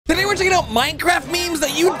Today we're checking out Minecraft memes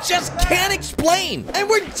that you just can't explain. And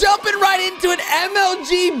we're jumping right into an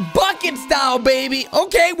MLG bucket style, baby.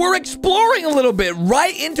 Okay, we're exploring a little bit.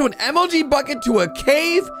 Right into an MLG bucket to a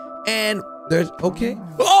cave. And there's, okay.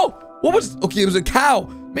 Oh, what was, okay, it was a cow.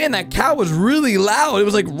 Man, that cow was really loud. It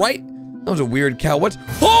was like right, that was a weird cow. What's,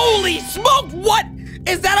 holy smoke, what?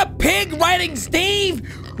 Is that a pig riding Steve?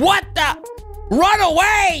 What the? Run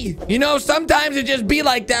away! You know, sometimes it just be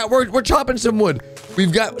like that. We're chopping some wood.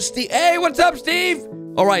 We've got Steve. Hey, what's up, Steve?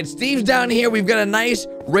 All right, Steve's down here. We've got a nice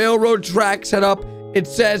railroad track set up. It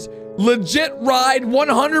says, legit ride,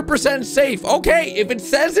 100% safe. Okay, if it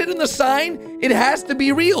says it in the sign, it has to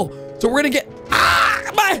be real. So we're gonna get,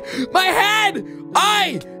 my head!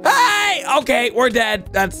 Hey! Okay, we're dead.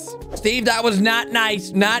 That's, Steve, that was not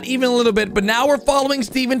nice. Not even a little bit, but now we're following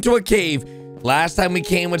Steve into a cave. Last time we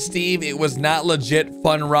came with Steve, it was not legit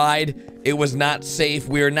fun ride. It was not safe.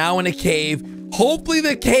 We are now in a cave. Hopefully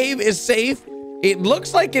the cave is safe. It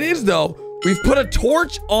looks like it is though. We've put a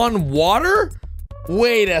torch on water.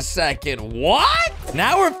 Wait a second, what?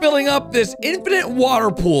 Now we're filling up this infinite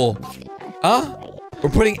water pool. Huh?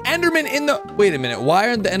 We're putting Enderman in the, wait a minute. Why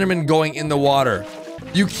aren't the Enderman going in the water?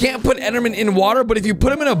 You can't put Enderman in water, but if you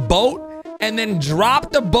put him in a boat and then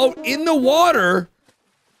drop the boat in the water,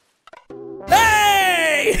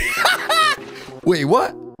 hey! Wait,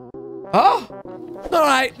 what? Huh? All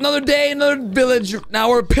right, another day, another village. Now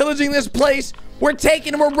we're pillaging this place. We're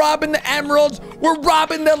robbing the emeralds. We're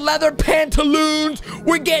robbing the leather pantaloons.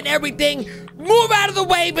 We're getting everything. Move out of the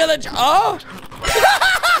way, village. Oh.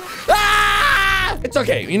 Ah! It's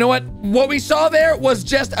okay. You know what? What we saw there was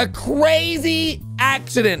just a crazy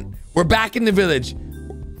accident. We're back in the village.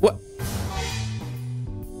 What?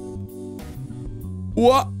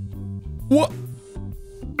 What? What?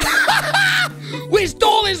 We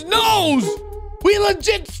stole his nose! We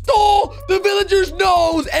legit stole the villager's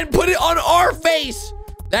nose and put it on our face!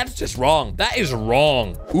 That's just wrong. That is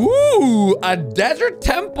wrong. Ooh, a desert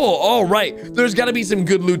temple. All right, there's gotta be some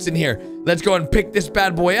good loots in here. Let's go and pick this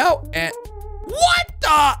bad boy out and... What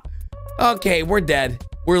the? Okay, we're dead.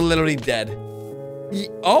 We're literally dead.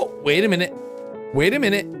 Oh, wait a minute. Wait a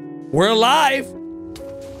minute. We're alive.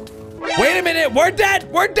 Wait a minute, we're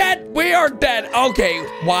dead, we're dead, we are dead. Okay,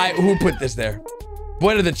 why, who put this there?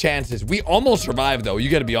 What are the chances? We almost survived though, you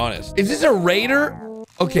gotta be honest. Is this a raider?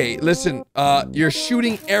 Okay, listen, you're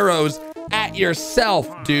shooting arrows at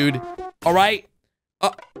yourself, dude. All right?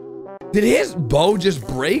 Did his bow just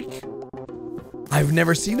break? I've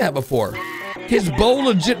never seen that before. His bow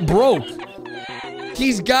legit broke.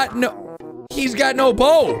 He's got no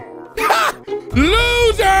bow. Ha!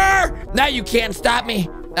 Loser! Now you can't stop me.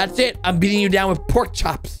 That's it. I'm beating you down with pork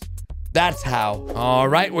chops. That's how. All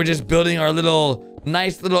right, we're just building our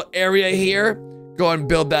nice little area here. Go and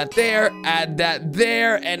build that there, add that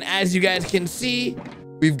there, and as you guys can see,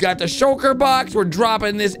 we've got the shulker box. We're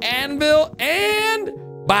dropping this anvil, and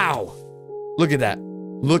bow. Look at that.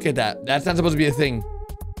 Look at that. That's not supposed to be a thing.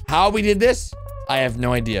 How we did this, I have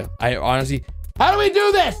no idea. I honestly, how do we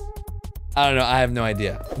do this? I don't know. I have no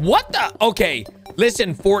idea. What the? Okay,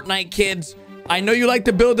 listen, Fortnite kids. I know you like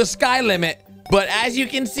to build the sky limit, but as you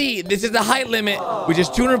can see, this is the height limit, which is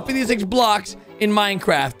 256 blocks in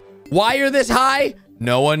Minecraft. Why you're this high?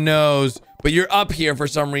 No one knows, but you're up here for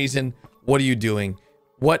some reason. What are you doing?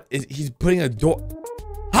 What is, he's putting a door.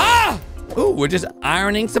 Ha! Ooh, we're just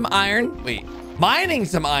ironing some iron. Wait, mining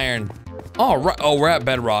some iron. Oh, right. Oh, we're at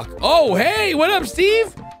bedrock. Oh, hey, what up,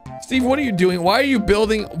 Steve? Steve, what are you doing? Why are you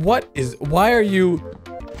building? Why are you,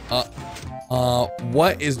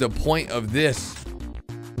 what is the point of this?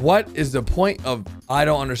 What is the point of, I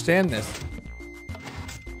don't understand this.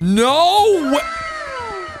 No!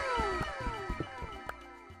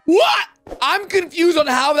 What? I'm confused on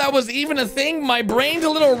how that was even a thing. My brain's a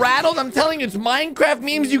little rattled. I'm telling you, it's Minecraft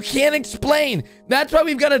memes you can't explain. That's why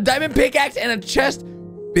we've got a diamond pickaxe and a chest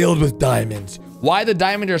filled with diamonds. Why the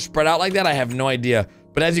diamonds are spread out like that, I have no idea.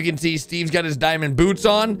 But as you can see, Steve's got his diamond boots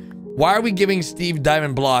on. Why are we giving Steve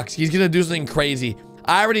diamond blocks? He's gonna do something crazy.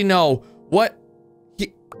 I already know. What?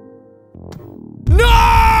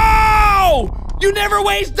 No! You never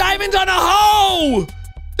waste diamonds on a hoe!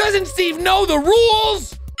 Doesn't Steve know the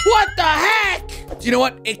rules? What the heck? Do you know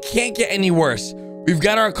what? It can't get any worse. We've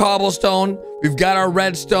got our cobblestone. We've got our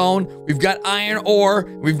redstone. We've got iron ore.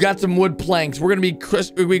 We've got some wood planks. We're gonna be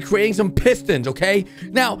creating some pistons, okay?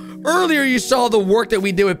 Now, earlier you saw the work that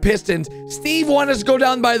we did with pistons. Steve wanted us to go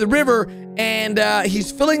down by the river, and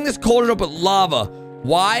he's filling this cauldron up with lava.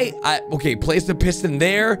 Why? Okay, place the piston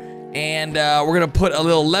there, and we're gonna put a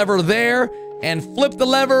little lever there, and flip the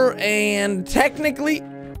lever, and technically,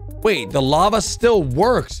 wait, the lava still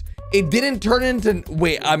works. it didn't turn into,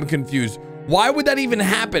 wait, I'm confused. Why would that even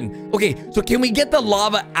happen? Okay, so can we get the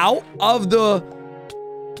lava out of the,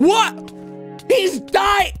 what? He's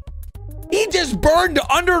died. He just burned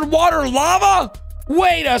underwater lava?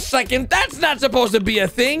 Wait a second, that's not supposed to be a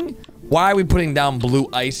thing. Why are we putting down blue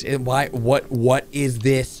ice? And why, what is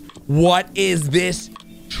this? What is this?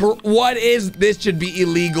 What is this? Should be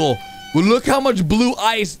illegal. Well, look how much blue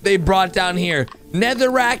ice they brought down here.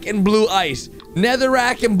 Netherrack and blue ice.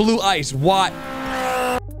 Netherrack and blue ice. What?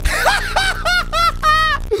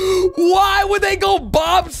 Why would they go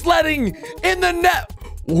bobsledding in the net?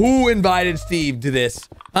 Who invited Steve to this?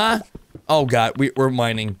 Huh? Oh God, we're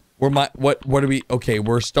mining. What are we? Okay,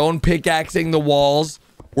 we're stone pickaxing the walls.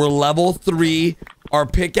 We're level 3. Our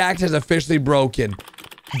pickaxe has officially broken.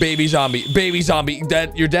 Baby zombie,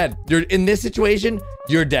 dead. You're dead. You're in this situation.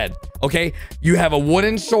 You're dead. Okay, you have a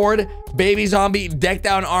wooden sword, baby zombie, deck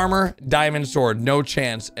down armor, diamond sword. No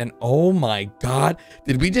chance. And oh my God,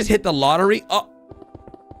 did we just hit the lottery?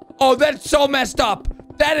 Oh, that's so messed up.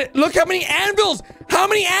 Look how many anvils. How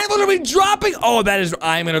many anvils are we dropping? Oh, that is.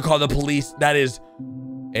 I'm gonna call the police. That is.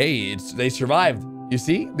 Hey, they survived. You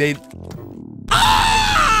see?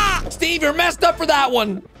 Steve, you're messed up for that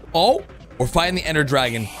one. Oh, we're fighting the Ender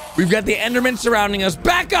Dragon. We've got the Enderman surrounding us.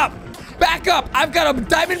 Back up. Back up. I've got a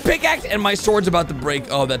diamond pickaxe and my sword's about to break.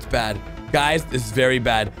 Oh, that's bad. Guys, this is very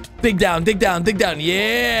bad. Dig down, dig down, dig down.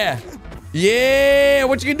 Yeah. Yeah.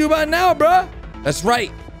 What you gonna do about it now, bruh? That's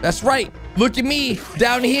right. That's right. Look at me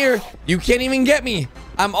down here. You can't even get me.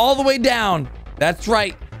 I'm all the way down. That's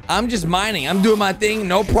right. I'm just mining. I'm doing my thing.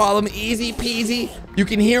 No problem. Easy peasy. You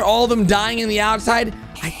can hear all of them dying in the outside.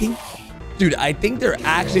 I think, dude, I think they're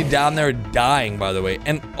actually down there dying, by the way.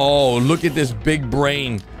 And oh, look at this big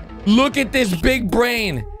brain. Look at this big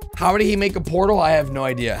brain. How did he make a portal? I have no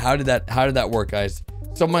idea. How did that work, guys?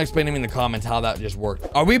 Someone explain to me in the comments how that just worked.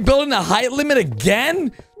 Are we building the height limit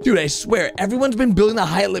again? Dude, I swear, everyone's been building the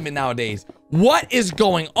height limit nowadays. What is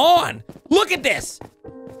going on? Look at this.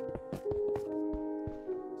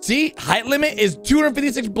 See, height limit is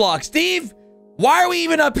 256 blocks. Steve, why are we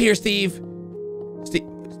even up here, Steve?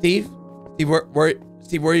 Steve, where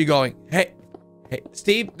are you going? Hey,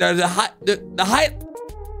 Steve, there's the height.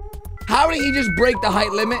 How did he just break the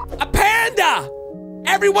height limit? A panda!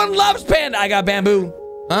 Everyone loves panda. I got bamboo.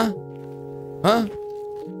 Huh?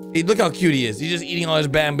 Hey, look how cute he is. He's just eating all his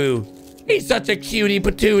bamboo. He's such a cutie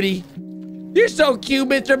patootie. You're so cute,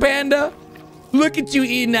 Mr. Panda. Look at you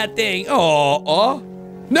eating that thing. Oh.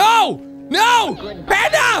 No!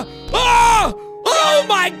 Panda! Oh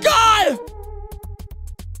my God!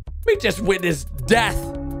 We just witnessed death.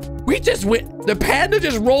 The panda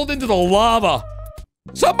just rolled into the lava.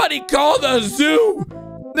 Somebody call the zoo.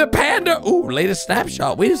 The panda. Ooh, latest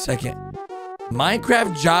snapshot. Wait a second.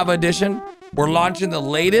 Minecraft Java Edition. We're launching the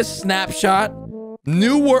latest snapshot.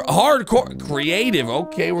 New world, hardcore, creative.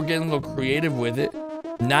 Okay, we're getting a little creative with it.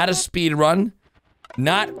 Not a speed run.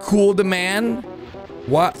 Not cool demand.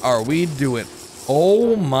 What are we doing?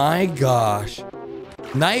 Oh my gosh.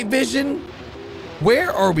 Night vision.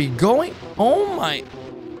 Where are we going? Oh my.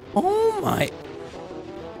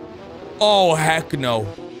 Oh, heck no.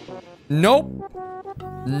 Nope.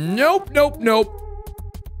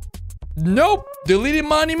 Deleted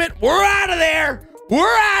monument. We're out of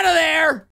there.